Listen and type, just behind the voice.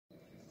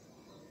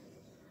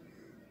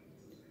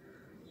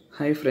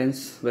Hi friends,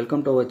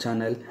 welcome to our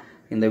channel.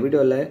 In the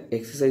video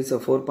exercise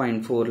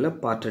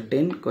 4.4 part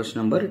 10 question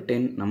number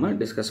 10 நம்ம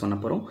discuss பண்ண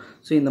போறோம்.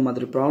 So இந்த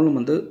மாதிரி problem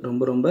வந்து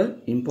ரொம்ப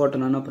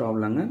இம்பார்ட்டன்டான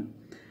ப்ராப்ளம்ங்க.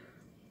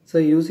 So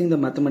using the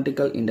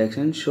mathematical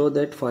induction, show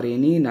that for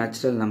any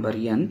natural number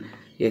n,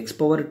 x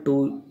power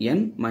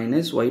 2n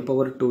minus y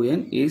power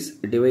 2n is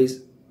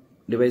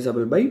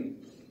divisible by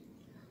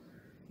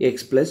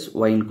x plus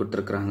y ன்னு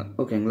கொடுத்திருக்காங்க.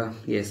 ஓகேங்களா?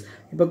 எஸ்.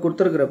 இப்போ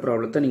கொடுத்திருக்கிற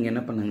ப்ராப்ளத்தை நீங்க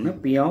என்ன பண்ணுங்கன்னா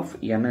p of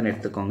n ன்னு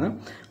எடுத்துக்கோங்க.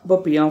 அப்போ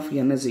p of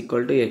n is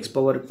equal to x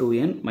power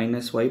 2n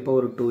minus y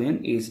power 2n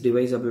is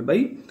divisible by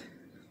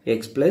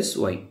x plus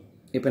y.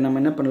 இப்போ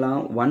நம்ம என்ன பண்ணலாம்?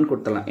 1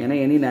 கொடுத்தலாம். ஏன்னா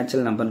any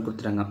natural number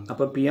கொடுத்துறாங்க.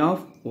 அப்போ p of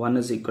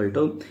 1 is equal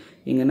to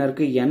இங்க என்ன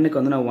இருக்கு? n க்கு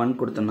வந்து நான்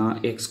 1 கொடுத்தனா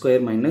x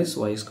square minus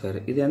y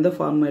square. இது எந்த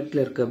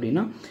ஃபார்மேட்ல இருக்கு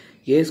அப்படினா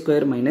a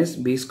square minus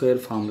b square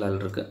formula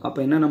இருக்கு. அப்ப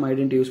என்ன நம்ம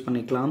ஐடென்டி யூஸ்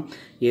பண்ணிக்கலாம்?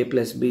 a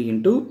plus b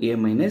into a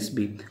minus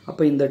b.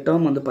 அப்ப இந்த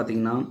term வந்து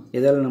பாத்தீங்கன்னா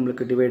எதால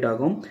நமக்கு டிவைட்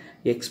ஆகும்?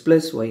 x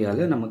plus y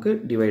ஆல நமக்கு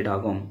டிவைட்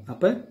ஆகும்.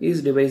 அப்ப is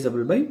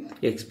divisible by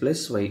x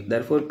plus y.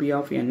 Therefore p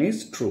of n is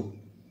true.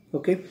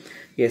 Okay?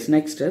 Yes,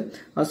 next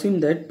assume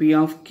that p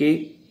of k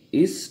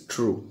is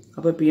true.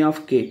 அப்ப p of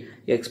k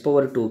x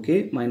power 2k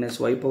minus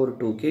y power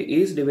 2k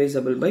is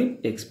divisible by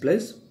x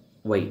plus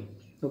y.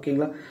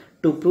 ஓகேங்களா?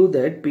 To prove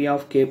that p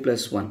of k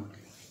plus 1.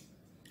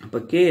 அப்ப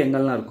k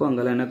எங்கெல்லாம் இருக்கோ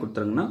அங்கெல்லாம் என்ன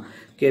கொடுத்துருங்கன்னா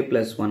k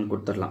plus 1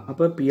 கொடுத்துடலாம்.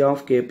 அப்ப p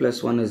of k plus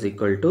 1 is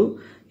equal to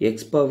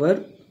x power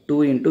 2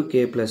 into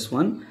k plus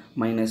 1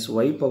 minus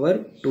y power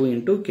 2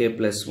 into k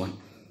plus 1.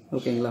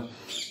 ஓகேங்களா?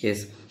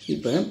 S.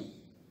 இப்போ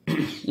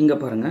இங்க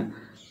பாருங்க,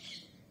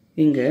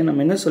 இங்க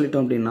நம்ம என்ன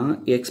சொல்லிட்டோம் அப்படின்னா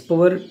x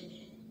power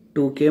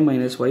 2k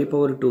minus y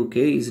power 2k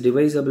is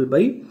divisible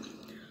by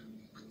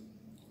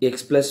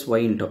x plus y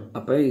into.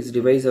 அப்ப is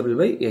divisible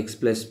by x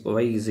plus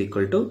y is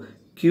equal to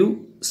q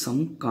some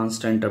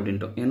constant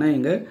அப்படின்ட்டோம். ஏன்னா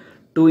இங்க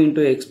 2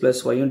 into x plus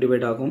y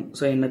divide ஆகும்.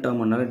 So என்ன term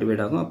பண்ணாலும்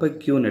divide ஆகும். அப்போ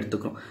q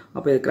எடுத்துக்கிறோம்.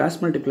 அப்போ இதை கிராஸ்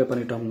மல்டிப்ளை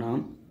பண்ணிட்டோம்னா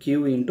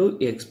q into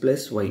x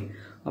plus y.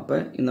 அப்போ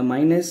இந்த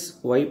minus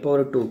y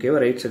power 2k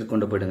right side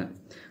கொண்டு போயிடுங்க.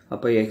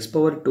 அப்போ x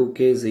power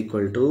 2k is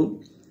equal to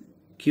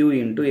q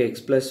into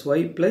x plus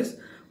y plus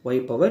y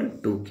power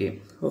 2k.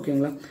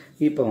 ஓகேங்களா?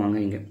 இப்போ வாங்க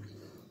இங்க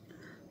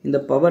இந்த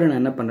பவர் நான்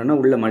என்ன பண்றேன்னா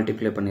உள்ள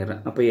மல்டிப்ளை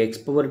பண்ணிடுறேன். அப்போ x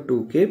power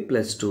 2k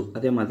plus 2.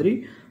 அதே மாதிரி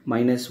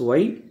minus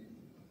y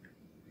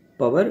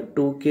power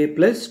 2k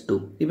plus 2.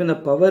 இப்போ இந்த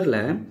பவர்ல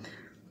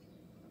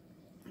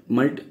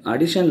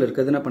அடிஷன்ல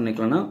இருக்கிறது என்ன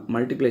பண்ணிக்கலாம்னா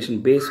மல்டிப்ளிகேஷன்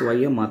பேஸ் y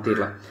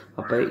மாத்திரலாம்.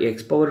 அப்போ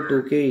x power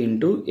 2k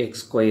into x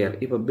square.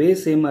 இப்போ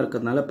பேஸ் சேமா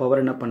இருக்கிறதுனால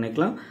பவர் என்ன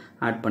பண்ணிக்கலாம்?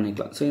 ஆட்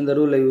பண்ணிக்கலாம். ஸோ இந்த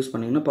ரூலை யூஸ்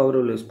பண்ணீங்கன்னா பவர்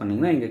ரூல் யூஸ்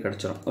பண்ணீங்கன்னா இங்கே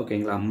கிடைச்சிடும்.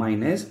 ஓகேங்களா?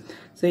 மைனஸ்.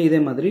 ஸோ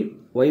இதே மாதிரி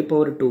y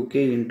power 2k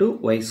into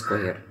y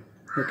square.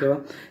 ஓகேவா?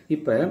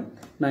 இப்போ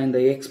நான் இந்த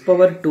x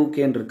power 2k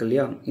இருக்கு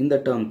இல்லையா, இந்த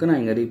டேர்முக்கு நான்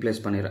இங்கே ரீப்ளேஸ்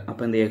பண்ணிடுறேன்.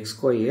 அப்போ இந்த x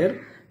square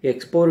x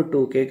power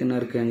 2k என்ன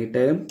இருக்கு என்கிட்ட?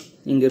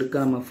 இங்கே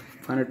இருக்க நம்ம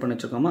ஃபைண்ட் பண்ணி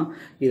வச்சுருக்கோமா,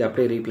 இது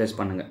அப்படியே ரீப்ளேஸ்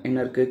பண்ணுங்க. என்ன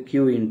இருக்கு?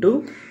 q into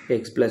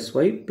x plus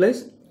y plus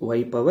y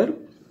power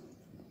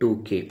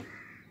 2k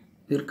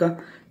இருக்கா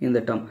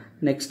இந்த டேர்ம்.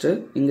 நெக்ஸ்ட்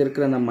இங்க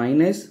இருக்கிற அந்த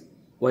minus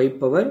y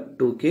power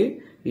 2k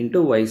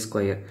into y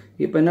square.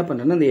 இப்போ என்ன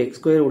பண்ணுறேன்னா இந்த x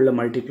square உள்ள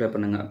மல்டிப்ளை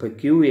பண்ணுங்க. அப்போ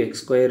q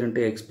x square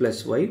into x plus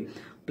y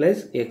plus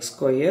x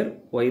square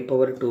y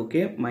power 2k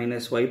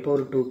minus y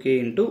power 2k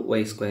into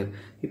y square.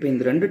 இப்போ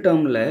இந்த ரெண்டு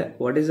டேர்ம்ல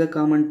what is the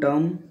common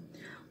term?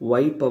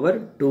 y power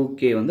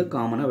 2k வந்து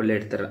காமனா வெளிய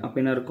எடுத்துறேன்.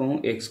 அப்ப என்ன இருக்கும்?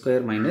 x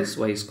square minus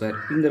y square.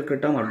 இங்க இருக்கிற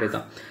டேர்ம் அப்படியே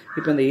தான்.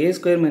 இப்போ இந்த a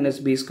square minus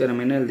b square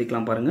நம்ம என்ன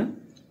எழுதிக்கலாம் பாருங்க?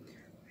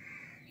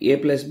 a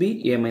plus b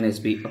a minus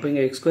b. அப்ப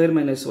இங்க x square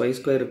minus y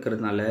square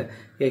இருக்கிறதுனால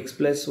x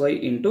plus y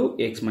into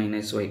x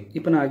minus y.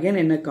 இப்போ நான் again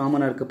என்ன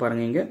காமனா இருக்கு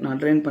பாருங்க, இங்க நான்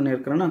ட்ரெயின்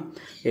பண்ணியிருக்கிறேன்னா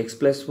x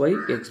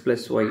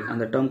plus y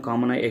அந்த டேர்ம்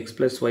காமனா x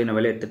plus y நான்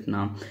வெளிய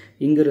எடுத்துட்டேன்னா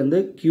இங்க இருந்து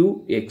q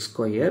x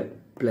square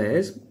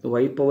plus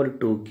y power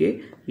 2k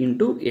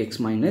into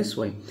x minus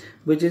y,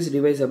 which is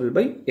divisible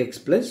by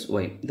x plus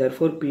y.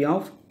 Therefore p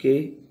of k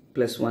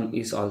plus 1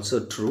 is also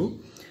true.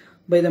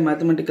 By the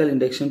mathematical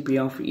induction, p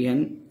of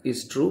n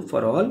is true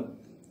for all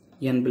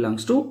n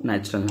belongs to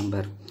natural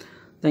number.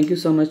 Thank you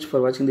so much for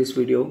watching this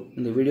video.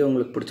 இந்த video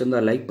உங்களுக்கு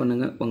பிடிச்சிருந்தா like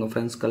பண்ணுங்க, உங்க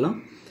ஃப்ரெண்ட்ஸ்க்கெல்லாம்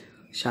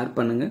share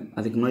பண்ணுங்க.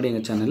 அதுக்கு முன்னாடி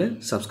எங்க சேனலை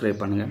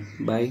சப்ஸ்கிரைப் பண்ணுங்க.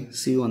 Bye.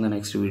 See you on the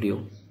next video.